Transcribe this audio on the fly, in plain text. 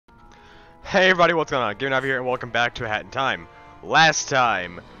Hey everybody, what's going on? GameNavi here, and welcome back to A Hat in Time. Last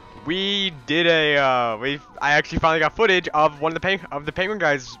time, we did I actually finally got footage of one of the Penguin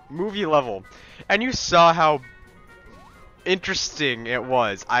Guys movie level, and you saw how interesting it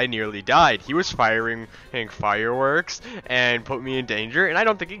was. I nearly died. He was firing fireworks and put me in danger, and I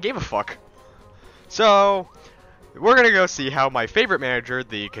don't think he gave a fuck. So, we're gonna go see how my favorite manager,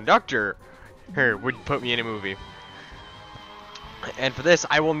 the conductor, would put me in a movie. And for this,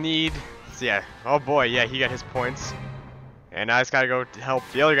 I will need. Yeah. Oh boy, yeah, he got his points. And I just gotta go to help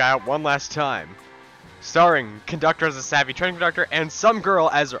the other guy out one last time. Starring conductor as a savvy train conductor and some girl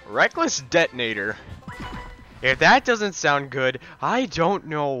as reckless detonator. If that doesn't sound good, I don't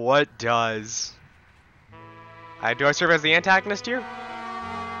know what does. Do I serve as the antagonist here?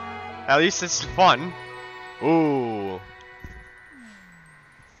 At least it's fun. Ooh.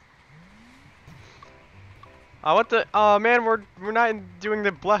 What the? Oh man, we're not doing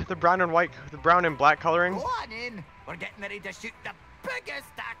the brown and black coloring. Go on in. We're getting ready to shoot the biggest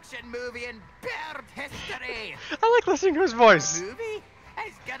action movie in bird history. I like listening to his voice. The movie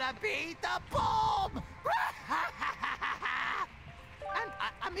is gonna be the bomb. And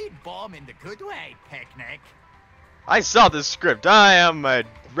I mean bomb in the good way, Picnic. I saw this script. I am a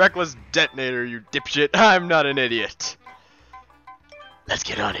reckless detonator, you dipshit. I'm not an idiot. Let's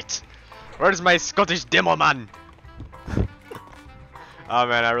get on it. Where's my Scottish demo man? Oh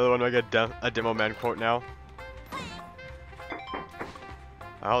man, I really want to make a demo man quote now.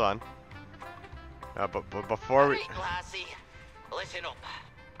 Hold on. But before we... Right, lassie. Listen up.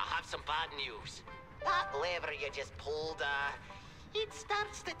 I have some bad news. That lever you just pulled, it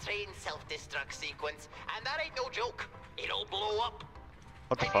starts the train self-destruct sequence, and that ain't no joke. It'll blow up.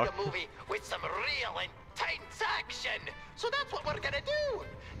 What the I fuck? need a movie with some real intense action. So that's what we're gonna do.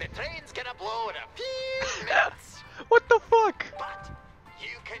 The train's gonna blow in a few minutes. What the fuck? But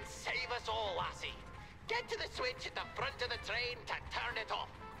you can save us all, lassie. Get to the switch at the front of the train to turn it off.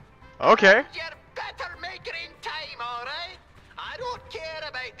 Okay. You better make it in time, alright? I don't care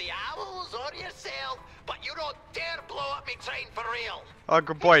about the owls or yourself, but you don't dare blow up me train for real. Oh,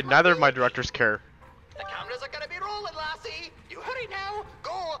 good boy. Neither of my directors care. The cameras are gonna be rolling, lassie. You hurry now.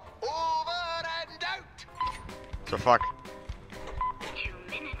 Go over and out. So fuck. 2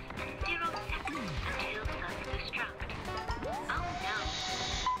 minutes and 0 seconds until self-destruct. Oh no.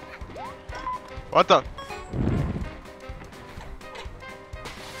 What the?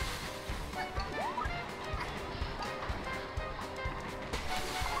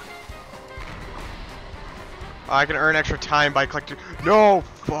 I can earn extra time by collecting. No,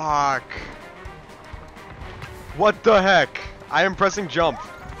 fuck. What the heck? I am pressing jump.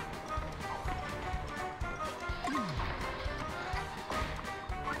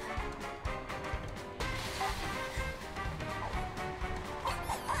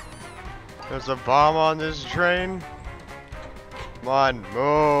 There's a bomb on this train. Come on,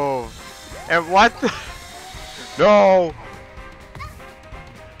 move. And what the? No.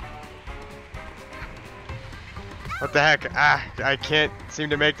 What the heck? Ah, I can't seem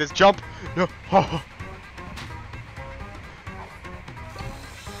to make this jump. No. Oh.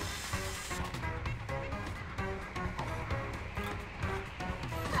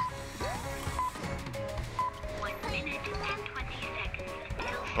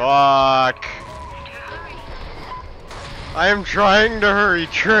 Fuck. I am trying to hurry,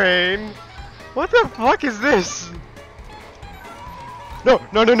 train. What the fuck is this? No,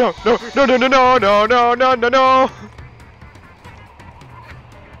 no, no, no, no, no, no, no, no, no, no, no, no, no.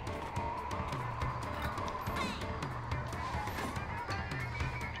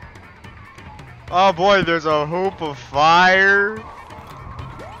 Oh boy, there's a hoop of fire.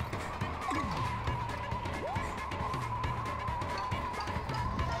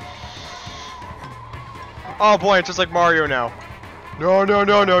 Oh boy, it's just like Mario now. No, no,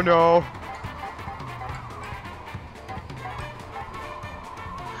 no, no, no.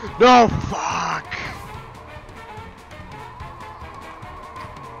 No, fuck.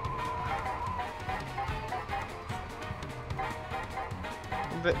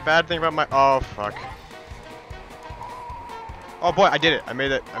 The bad thing about my... Oh, fuck. Oh boy, I did it. I made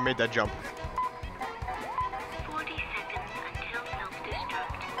that jump. 40 seconds until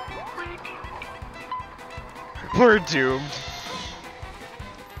self-destruct. We're doomed. We're doomed.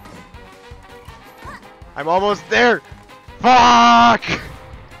 I'm almost there. Fuck!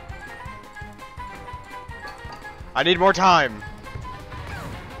 I need more time.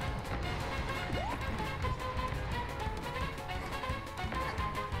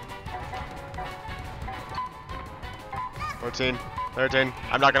 Fourteen, 13.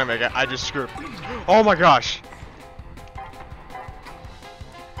 I'm not gonna make it. I just screwed. Oh my gosh.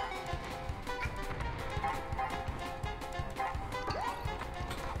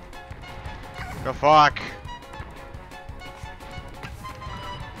 The fuck?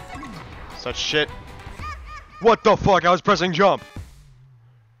 Such shit. What the fuck? I was pressing jump.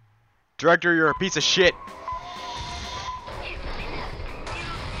 Director, you're a piece of shit.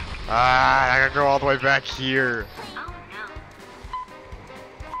 Ah, I gotta go all the way back here.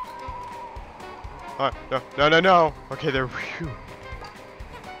 Oh no. No, no, no, no. Okay, there. Whew.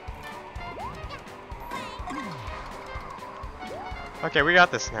 Okay, we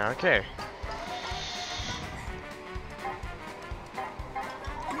got this now. Okay.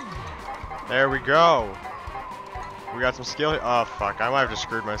 There we go. We got some skill. Oh fuck! I might have just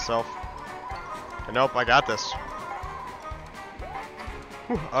screwed myself. Nope, I got this.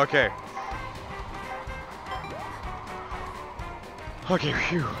 Whew, okay. Okay,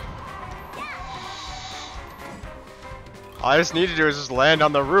 phew. All I just need to do is just land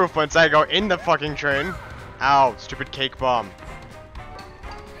on the roof once I go in the fucking train. Ow, stupid cake bomb.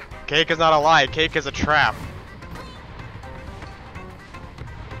 Cake is not a lie, cake is a trap.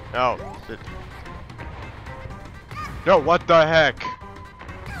 No. No, what the heck?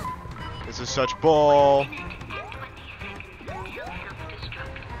 This is such bull.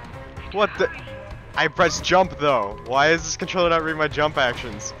 What the? I pressed jump though. Why is this controller not reading my jump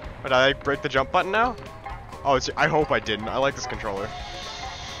actions? What, did I break the jump button now? Oh, I hope I didn't. I like this controller.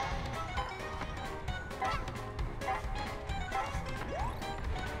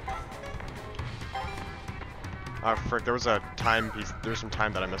 Oh frick, there was a time piece. There's some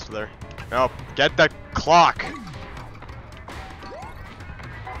time that I missed there. Nope, get the clock!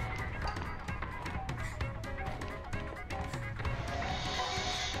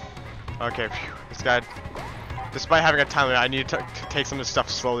 Okay, phew, this guy, despite having a time limit, I need to take some of this stuff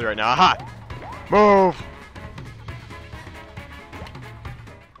slowly right now. Aha! Move!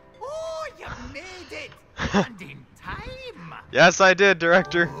 Oh, you made it! And in time! Yes, I did,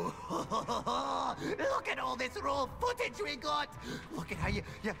 director. Look at all this raw footage we got! Look at how you're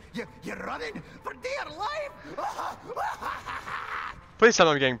running for dear life! Please tell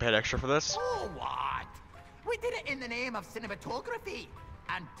me I'm getting paid extra for this. Oh, what? We did it in the name of cinematography!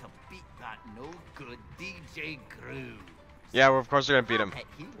 And to beat that no-good DJ Grooves. Yeah, well, of course we're gonna beat him.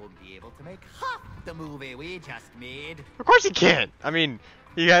 He won't be able to make half the movie we just made. Of course he can't! I mean,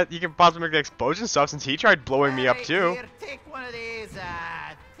 he can possibly make the explosion stuff since he tried blowing me up Right, too. Here, take one of these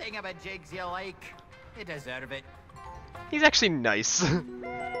thingamajigs you like. You deserve it. He's actually nice. I mean,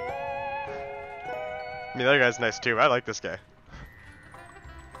 the other guy's nice too. I like this guy.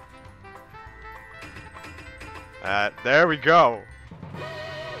 There we go.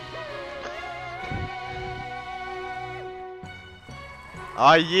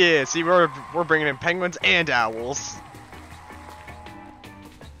 Ah yeah, see we're bringing in penguins and owls.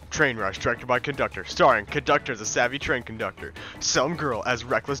 Train Rush, directed by Conductor, starring Conductor as a savvy train conductor, some girl as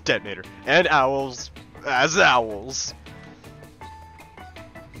reckless detonator, and owls as owls.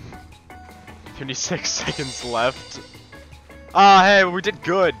 56 seconds left. Ah, hey, we did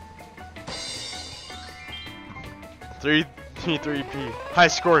good. 3P. High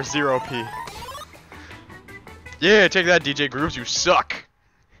score 0P. Yeah, take that, DJ Grooves, you suck.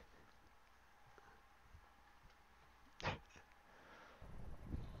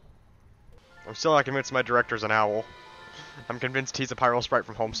 I'm still not convinced my director's an owl. I'm convinced he's a Pyro Sprite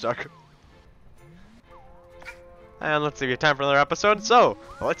from Homestuck. And let's see, time for another episode. So,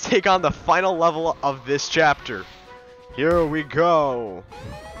 let's take on the final level of this chapter. Here we go.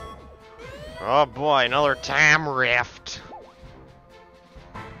 Oh boy, another time rift.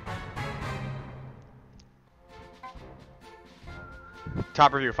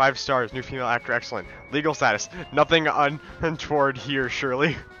 Top review, 5 stars, new female actor, excellent. Legal status, nothing untoward here,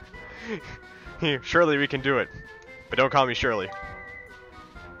 Shirley. Surely we can do it. But don't call me Shirley.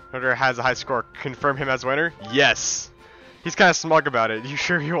 Whoever has a high score, confirm him as winner? Yes. He's kind of smug about it. You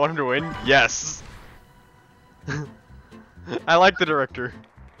sure you want him to win? Yes. I like the director.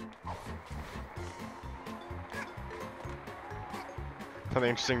 Something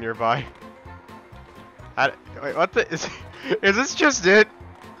interesting nearby. Wait, what the? Is this just it?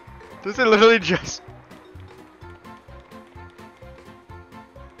 Is it literally just...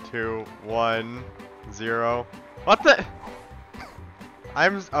 2, 1, 0. What the?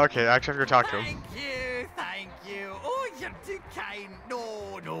 I'm okay. I actually have to go talk to him. Thank you. Oh, you're too kind.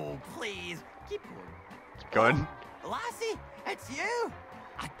 No, please keep going. Keep going. Oh, Lassie, it's you.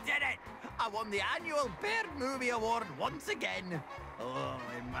 I did it. I won the annual Bird Movie Award once again. Oh,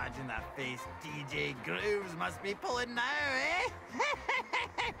 imagine that face DJ Grooves must be pulling now, eh?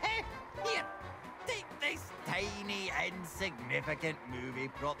 Here, take this tiny, insignificant movie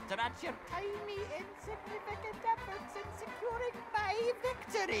prop to match your tiny, insignificant efforts in securing my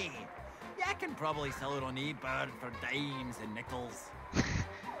victory. Yeah, I can probably sell it on eBird for dimes and nickels.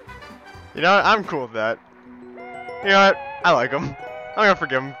 You know what? I'm cool with that. You know what? I like him. I'm gonna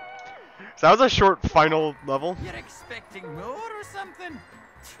forgive him. So that was a short final level. You're expecting more or something?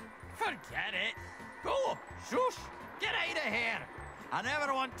 Forget it. Go, shush, get out of here. I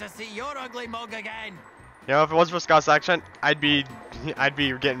never want to see your ugly mug again. You know, if it wasn't for Scott's accent, I'd be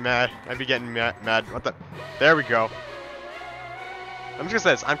getting mad. I'd be getting mad. What the? There we go. I'm just gonna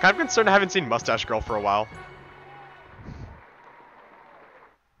say this. I'm kind of concerned I haven't seen Mustache Girl for a while.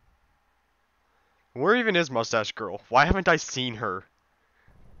 Where even is Mustache Girl? Why haven't I seen her?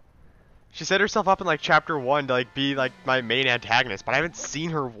 She set herself up in like chapter 1 to like be like my main antagonist, but I haven't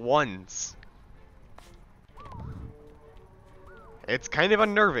seen her once. It's kind of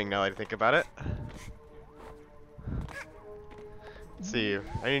unnerving now that I think about it. Let's see,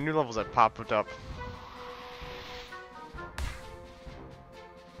 any new levels that popped up?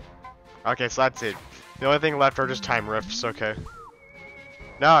 Okay, so that's it. The only thing left are just time rifts, okay.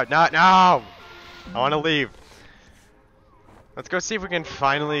 No! I want to leave. Let's go see if we can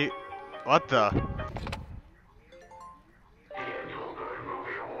finally... What the? The annual Bird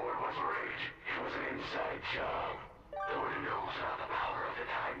Movie Award was rigged. It was an inside job. Lord knows how the power of the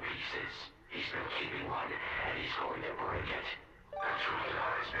timepieces. He's been keeping one, and he's going to break it. The truth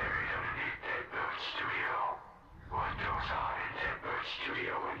lies buried underneath Deadbird Studio. What goes on in Deadbird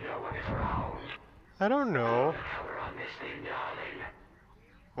Studio when no one is around? I don't know. The color on this thing, darling.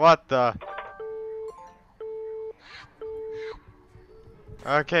 What the?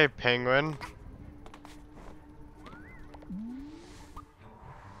 Okay, Penguin.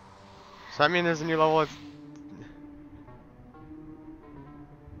 Does that mean there's a new level?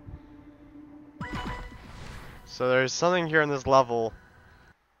 So there's something here in this level.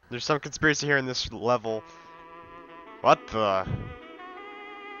 There's some conspiracy here in this level. What the?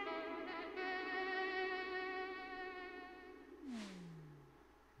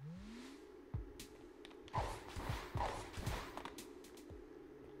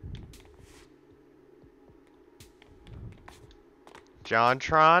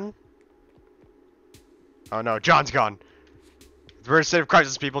 JonTron? Oh no, John's gone. We're in a state of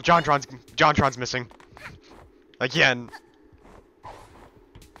crisis, people. JonTron's missing. Again.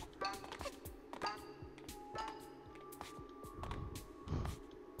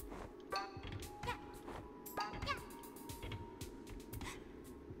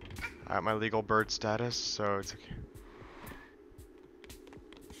 I have my legal bird status, so it's okay.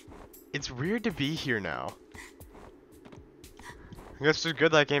 It's weird to be here now. I guess it's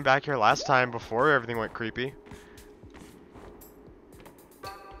good that I came back here last time before everything went creepy.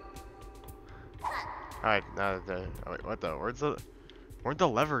 Alright, now the... Oh wait, what the? Where'd the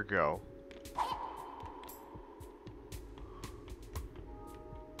lever go?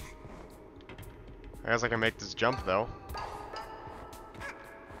 I guess I can make this jump though.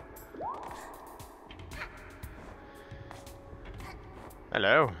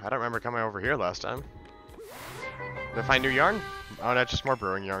 Hello, I don't remember coming over here last time. Did I find new yarn? Oh, that's just more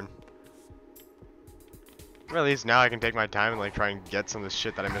brewing yarn. Well, at least now I can take my time and like try and get some of the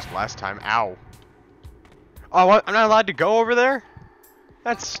shit that I missed last time. Ow. Oh, what? I'm not allowed to go over there?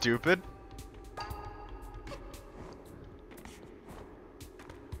 That's stupid.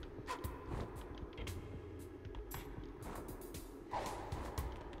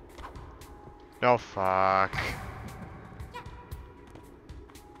 No, fuck.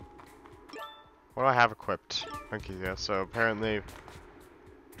 What do I have equipped? Okay, yeah, so apparently...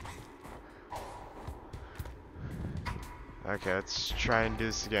 Okay, let's try and do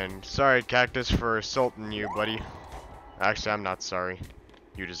this again. Sorry, Cactus, for assaulting you, buddy. Actually, I'm not sorry.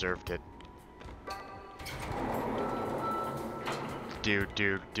 You deserved it. Do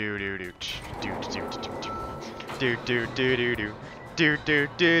do do do do do do do do do do do do do do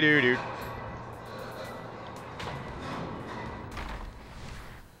do do do.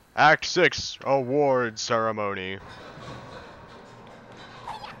 Act 6 Award Ceremony.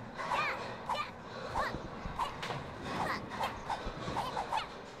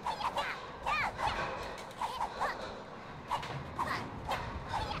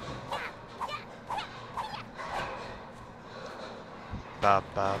 Ba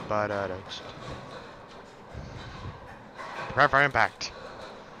ba ba da da. Prepare for impact.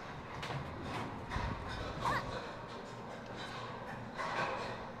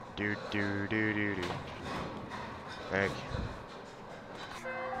 Do do do do do. Thank you.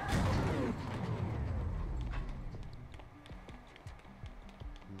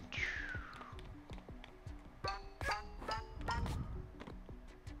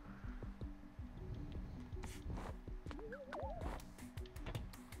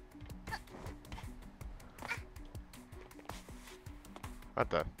 What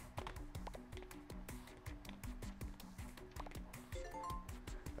the?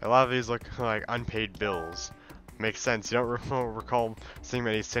 A lot of these look like unpaid bills. Makes sense. You don't recall seeing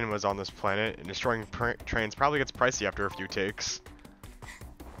many cinemas on this planet, and destroying trains probably gets pricey after a few takes.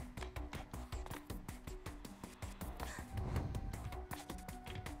 I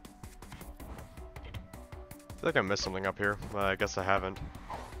feel like I missed something up here. Well, I guess I haven't.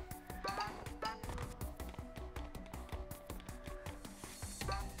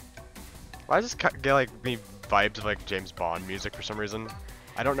 Why does this get like me vibes of like James Bond music for some reason?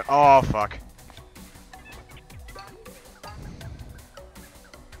 I don't know. Oh fuck.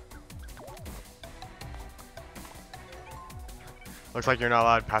 Looks like you're not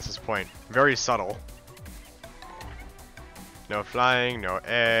allowed past this point. Very subtle. No flying, no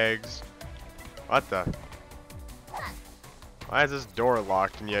eggs. What the? Why is this door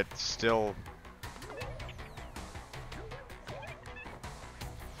locked and yet still...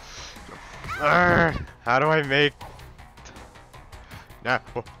 How do I make... Nah.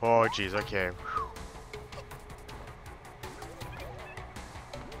 Oh jeez, okay.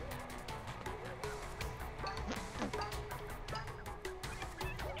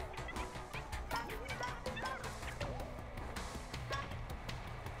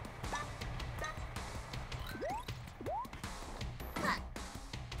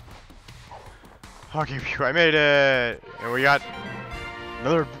 Okay, phew, I made it! And we got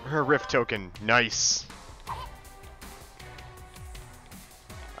another rift token. Nice.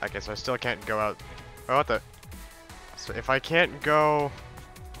 I guess I still can't go out. Oh, what the? So if I can't go...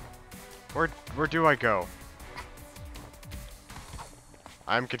 Where do I go?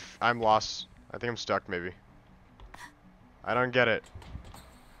 I'm lost. I think I'm stuck, maybe. I don't get it.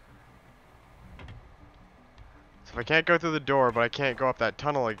 So if I can't go through the door, but I can't go up that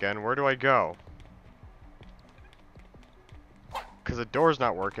tunnel again, where do I go? Because the door's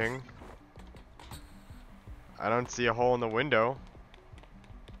not working. I don't see a hole in the window.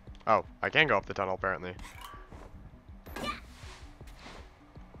 Oh, I can go up the tunnel apparently.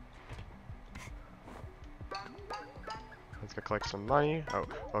 Let's go collect some money. Oh,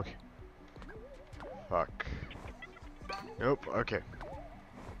 okay. Fuck. Nope, okay.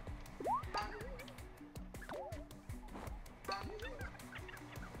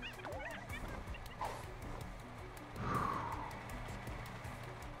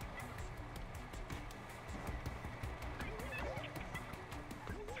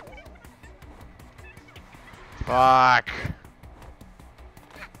 Fuck.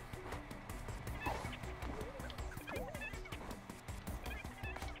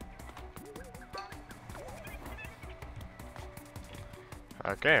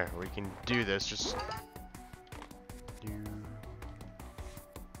 Okay, we can do this, just...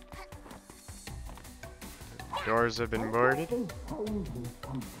 Doors have been boarded.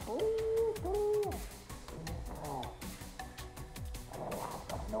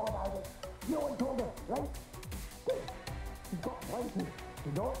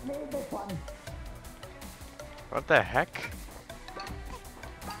 What the heck?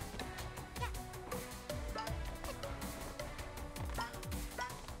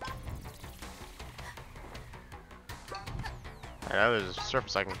 I know there's a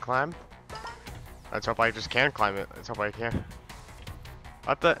surface I can climb. Let's hope I just can climb it. Let's hope I can.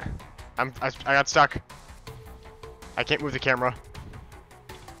 What the? I got stuck. I can't move the camera.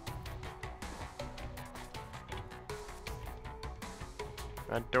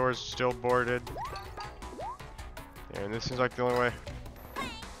 That door's still boarded. And this seems like the only way.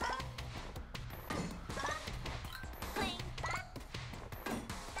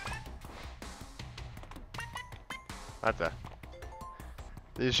 What the?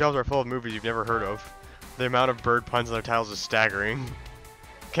 These shelves are full of movies you've never heard of. The amount of bird puns on their titles is staggering.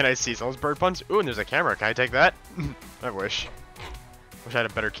 Can I see some of those bird puns? Ooh, and there's a camera. Can I take that? I wish. Wish I had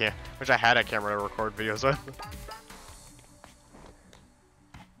a better Wish I had a camera to record videos with.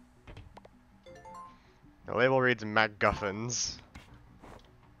 The label reads MacGuffins.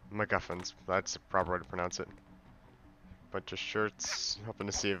 MacGuffins. That's the proper way to pronounce it. Bunch of shirts. Hoping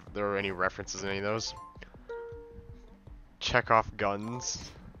to see if there are any references in any of those. Chekhov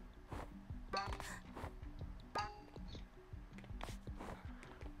guns.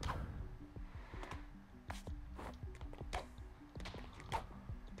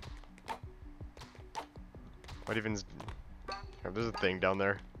 What even's... Oh, there's a thing down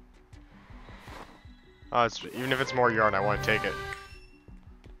there. Oh, even if it's more yarn, I want to take it.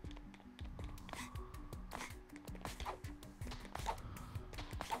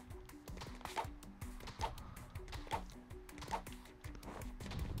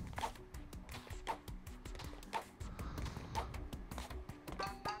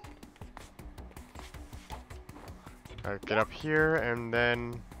 Get up here and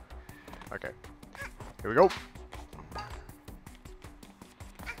then. Okay. Here we go.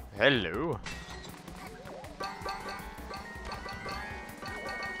 Hello.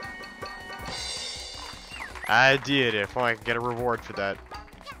 I did it. If only I could get a reward for that.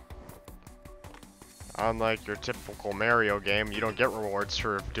 Unlike your typical Mario game, you don't get rewards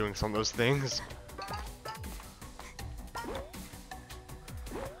for doing some of those things.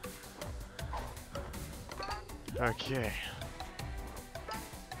 Okay.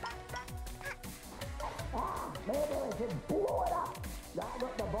 Maybe I should blow it up. That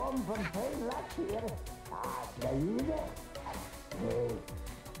got the bomb from playing last year. Now you get. Hey,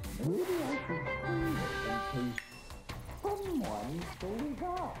 maybe I should clean it in case someone goes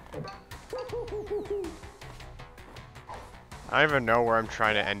off. I don't even know where I'm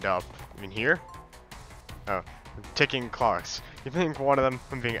trying to end up. I mean, here? Oh, ticking clocks. You think one of them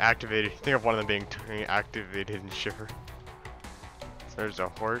being activated? You think of one of them being activated and shiver. So there's a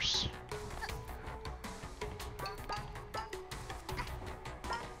horse.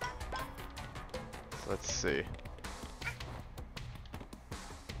 So let's see.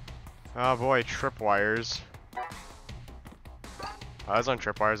 Oh boy, tripwires. Oh, those aren't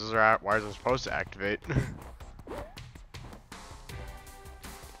tripwires. Those are wires I'm supposed to activate.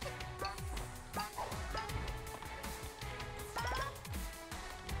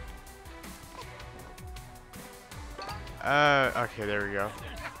 Okay, there we go.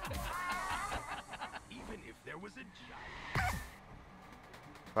 Even if there was a giant.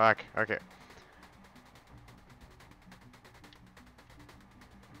 Fuck, okay.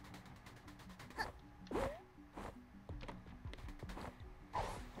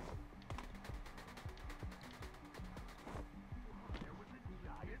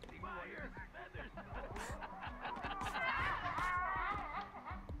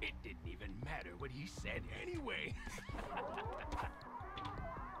 It didn't even matter what he said anyway.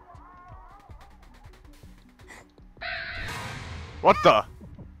 What the? Oh,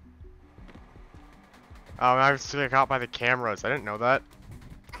 I was getting caught by the cameras. I didn't know that.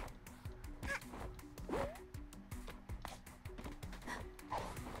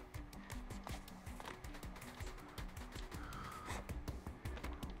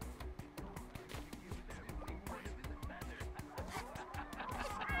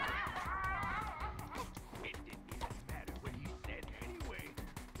 It didn't even matter what he said anyway.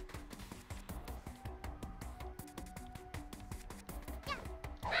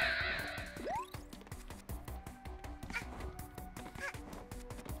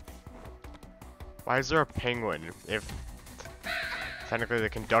 Why is there a penguin? If technically the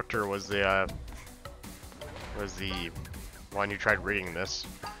conductor was the one who tried reading this.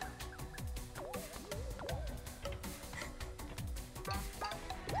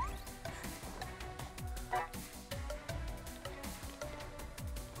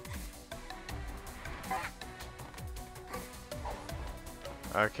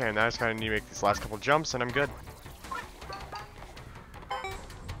 Okay, now I just kind of need to make these last couple jumps and I'm good.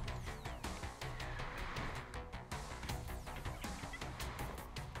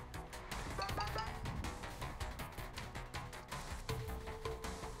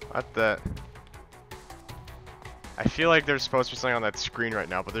 What the? I feel like there's supposed to be something on that screen right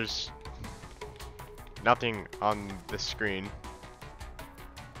now, but there's nothing on the screen.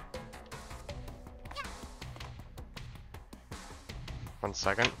 One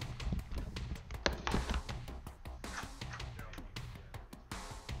second.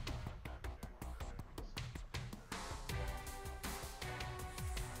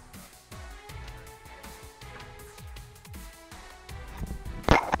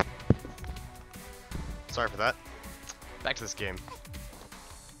 Sorry for that. Back to this game.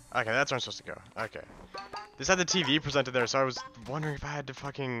 Okay, that's where I'm supposed to go. Okay. This had the TV presented there, so I was wondering if I had to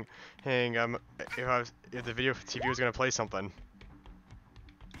fucking hang if the video TV was gonna play something.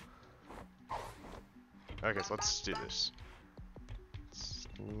 Okay, so let's do this. Let's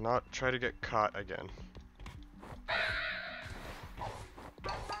not try to get caught again.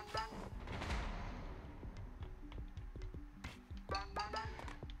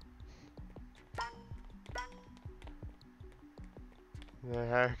 The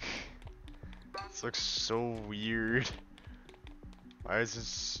heck? This looks so weird. Why does this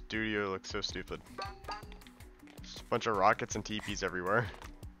studio look so stupid? Just a bunch of rockets and teepees everywhere.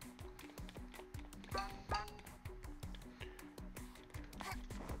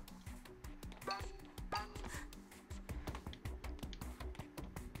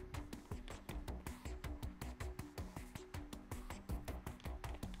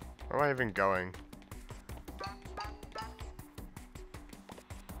 Where am I even going?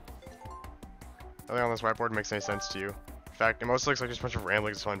 Nothing on this whiteboard makes any sense to you. In fact, it mostly looks like just a bunch of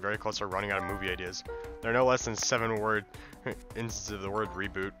ramblings until I'm very close to running out of movie ideas. There are no less than 7 word instances of the word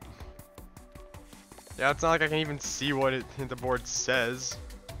reboot. Yeah, it's not like I can even see what the board says.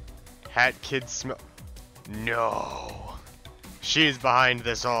 Hat kid smell. No. She's behind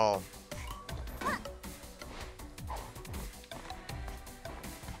this all.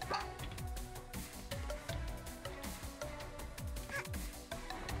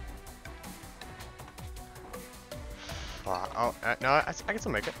 Oh, no, I can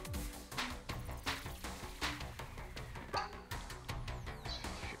still make it.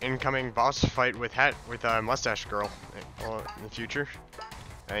 Incoming boss fight with mustache girl in the future.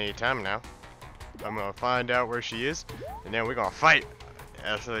 Any time now. I'm gonna find out where she is, and then we're gonna fight.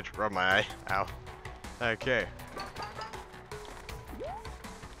 Yeah, so they rub my eye. Ow. Okay.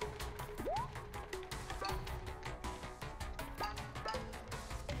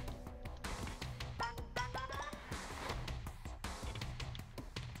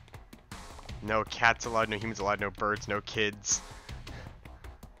 No cats allowed, no humans allowed, no birds, no kids.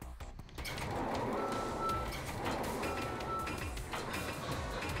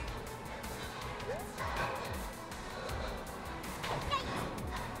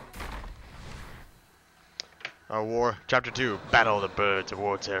 War, Chapter 2, Battle of the Birds,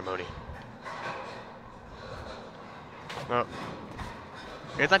 Award Ceremony. Oh.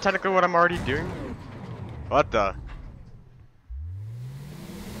 Is that technically what I'm already doing? What the?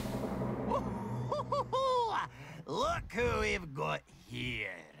 Look who we've got here.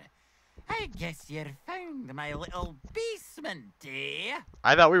 I guess you found my little basement, eh?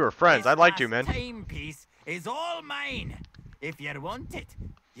 I thought we were friends. This I'd like to, man. last timepiece is all mine. If you want it,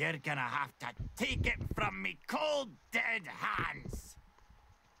 you're gonna have to take it from me cold, dead hands.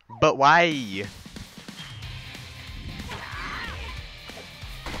 But why?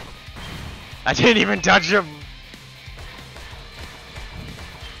 I didn't even touch him.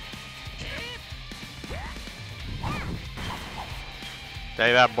 Tell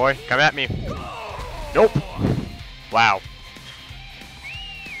you that, boy. Come at me. Nope. Wow.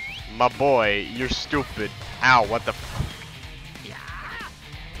 My boy, you're stupid. Ow, what the f—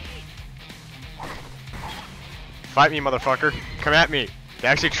 Fight me, motherfucker. Come at me.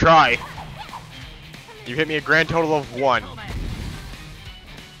 Actually try. You hit me a grand total of 1.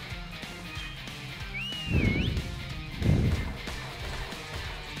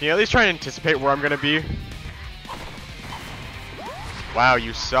 Can you at least try and anticipate where I'm gonna be? Wow,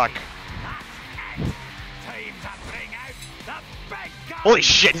 you suck. Holy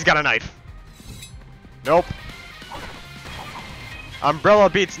shit, he's got a knife. Nope. Umbrella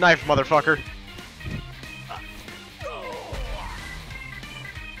beats knife, motherfucker.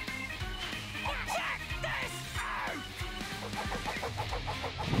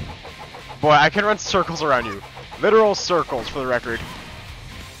 Boy, I can run circles around you. Literal circles, for the record.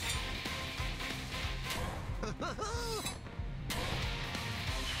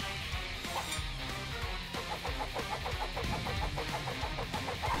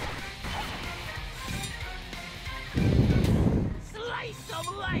 Slice of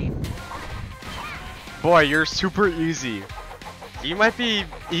life. Boy, you're super easy. You might be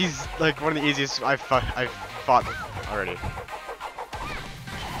like one of the easiest I've fought already.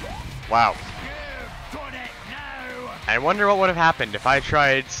 Wow. I wonder what would have happened if I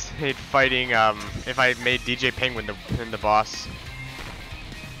tried fighting, if I made DJ Penguin the boss.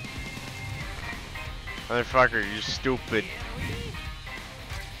 Motherfucker, you're stupid.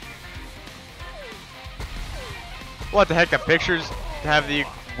 What the heck, the pictures have the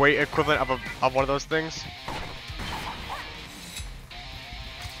weight equivalent of one of those things?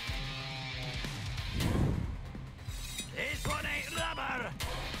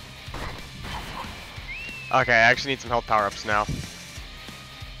 Okay, I actually need some health power-ups now.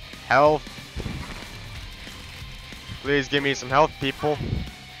 Health. Please give me some health, people.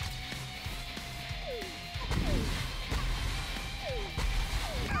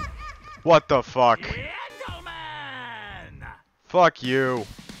 What the fuck? Gentlemen! Fuck you.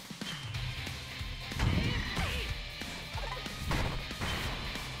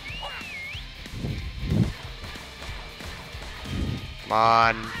 Come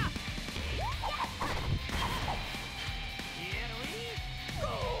on.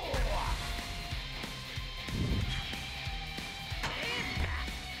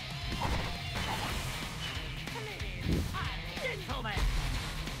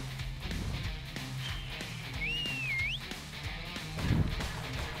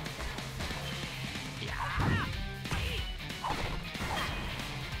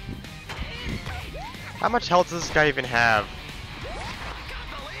 How much health does this guy even have?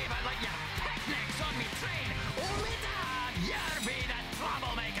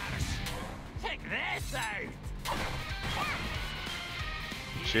 out.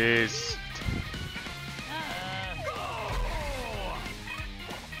 Jeez.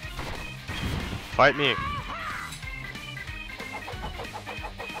 Fight me.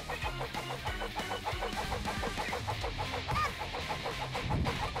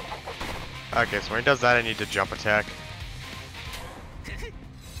 Okay, so when he does that, I need to jump attack.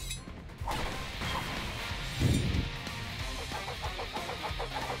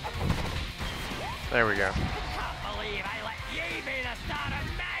 There we go. Can't believe I let you be the star of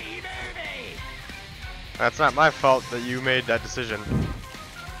my movie. That's not my fault that you made that decision.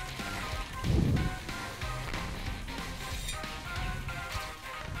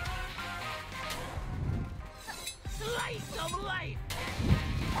 Slice of life.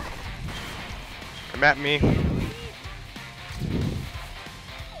 Come at me.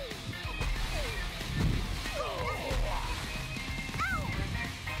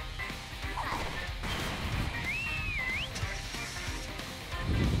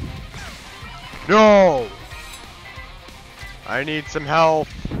 No! I need some help.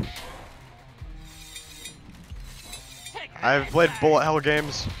 I've played bullet hell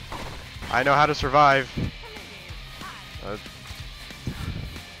games. I know how to survive.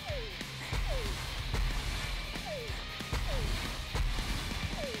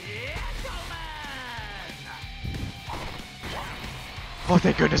 Oh,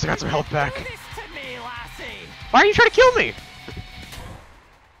 thank goodness I got some health back. Do this to me, lassie. Why are you trying to kill me?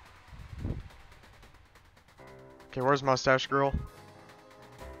 Okay, where's Mustache Girl?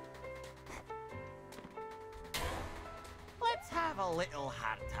 Let's have a little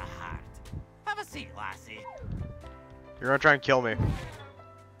heart-to-heart. Have a seat, lassie. You're gonna try and kill me.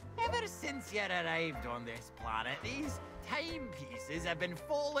 Ever since you arrived on this planet, these timepieces have been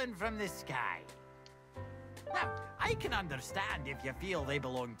falling from the sky. Now, I can understand if you feel they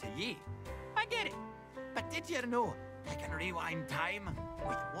belong to ye. I get it. But did you know I can rewind time?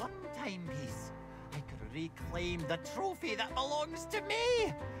 With one timepiece, I could reclaim the trophy that belongs to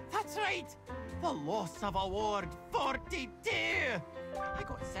me. That's right. The Loss of Award 42. I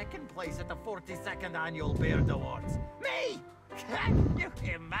got second place at the 42nd Annual Baird Awards. Me! Can you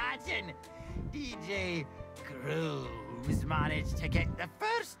imagine? DJ Grooves managed to get the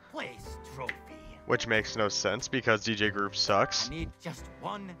first place trophy. Which makes no sense because DJ Group sucks. I need just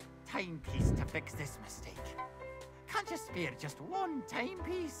one timepiece to fix this mistake. Can't you spare just one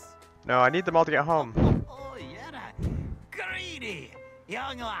timepiece? No, I need them all to get home. Oh, you're a greedy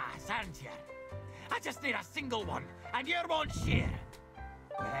young lass, aren't you? I just need a single one, and you won't share.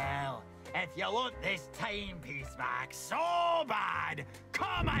 Well, if you want this timepiece back so bad,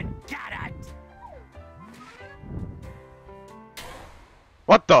 come and get it!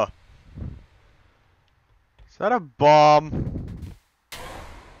 What the? Is that a bomb?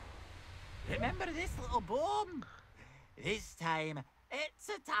 Remember this little bomb? This time, it's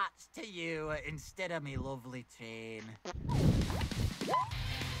attached to you instead of me lovely train.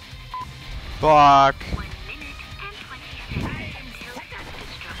 Fuck. 1 minute and 20 seconds until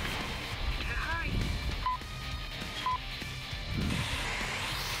self-destruct. Better hurry.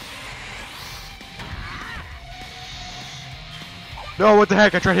 No, what the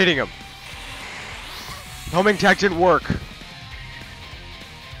heck? I tried hitting him. Homing attack didn't work.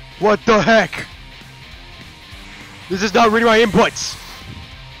 What the heck? This is not reading my inputs.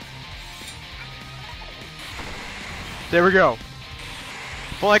 There we go.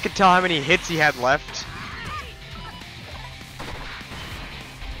 If only I could tell how many hits he had left.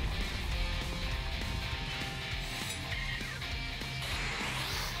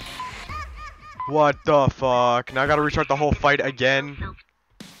 What the fuck? Now I gotta restart the whole fight again.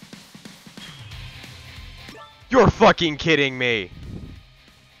 You're fucking kidding me.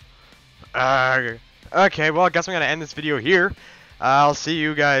 Okay, well, I guess I'm gonna end this video here. I'll see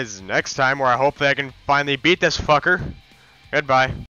you guys next time, where I hope that I can finally beat this fucker. Goodbye.